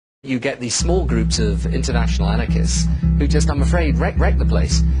You get these small groups of international anarchists who just, I'm afraid, wreck the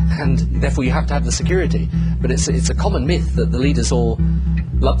place, and therefore you have to have the security. But it's a common myth that the leaders all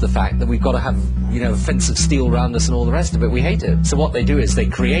love the fact that we've got to have, a fence of steel around us and all the rest of it. We hate it. So what they do is they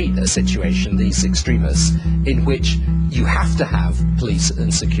create a situation, these extremists, in which you have to have police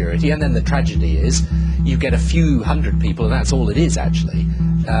and security, and then the tragedy is you get a few hundred people, and that's all it is actually,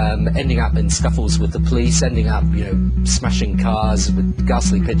 ending up in scuffles with the police, ending up, smashing cars with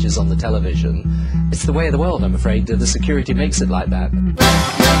ghastly pictures on the television. It's the way of the world, I'm afraid. The security makes it like that.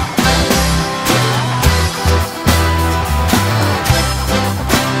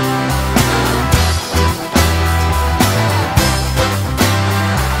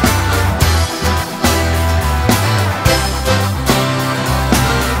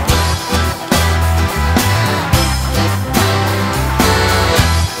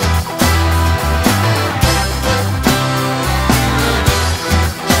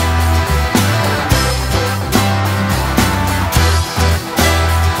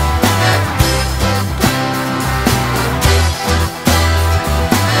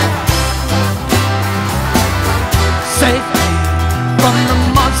 Safety from the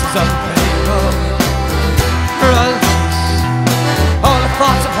monsters of paper, release all the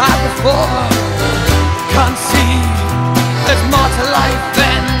thoughts I've had before. Can't see there's more to life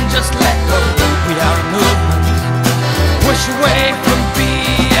than just let go. We are a movement, wish away from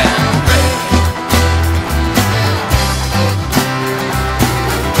being brave.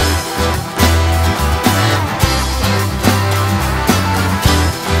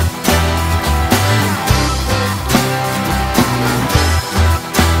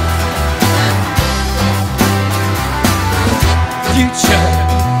 Future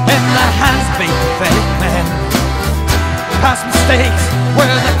in the hands of fake men. Past mistakes were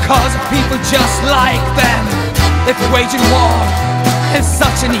the cause of people just like them. If waging war is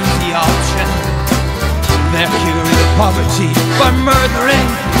such an easy option, they're curing the poverty by murdering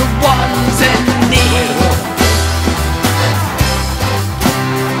the ones in need.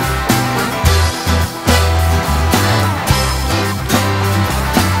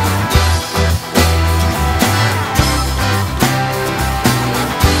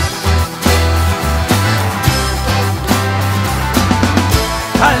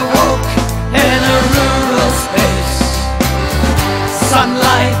 I woke in a rural space.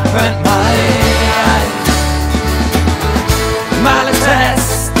 Sunlight burnt my eyes.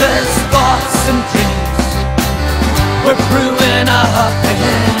 Malatesta's thoughts and dreams were brewing up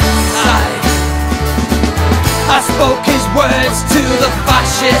inside. I spoke his words to the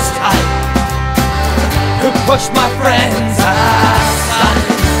fascist hype who pushed my friends aside.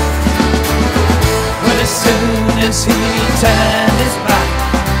 But as soon as he turned his back,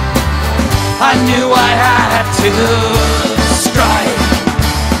 I knew I had to strike.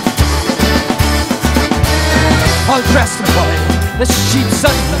 All dressed in white, the sheep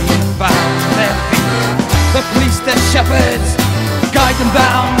suddenly found their feet. The police, their shepherds, guide them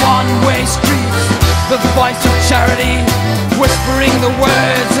down one-way streets. The voice of charity, whispering the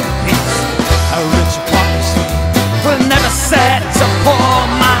words of peace. A rich hypocrisy will never set a poor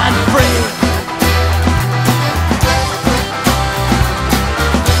man free.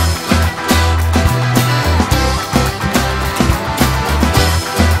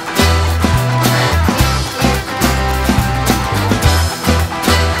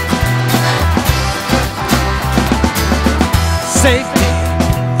 Safety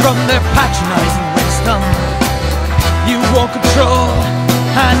from their patronizing wisdom. You won't control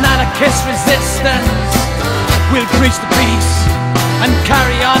an anarchist resistance. We'll preach the peace and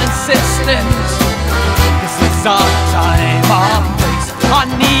carry on insistence. This is our time, our place, our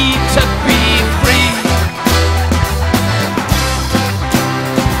need to be free.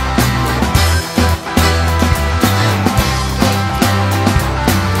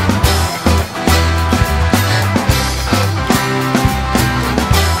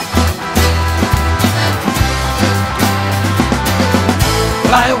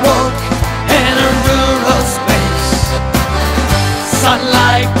 I woke in a rural space.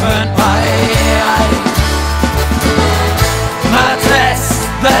 Sunlight burnt my eyes.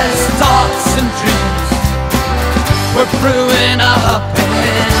 Malatesta's thoughts and dreams were brewing up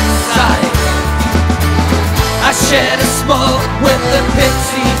inside. I shared a smoke with the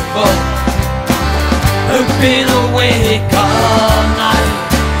pity folk who've been awake all night,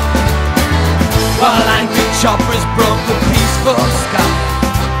 while angry choppers broke the peaceful sky.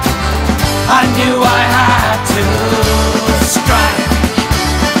 I knew I had to strike.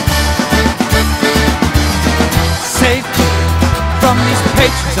 Safety from these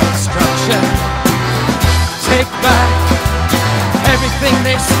patrons of destruction. Take back everything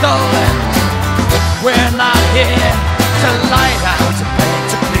stolen. We're not here to lie down, to pay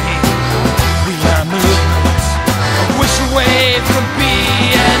to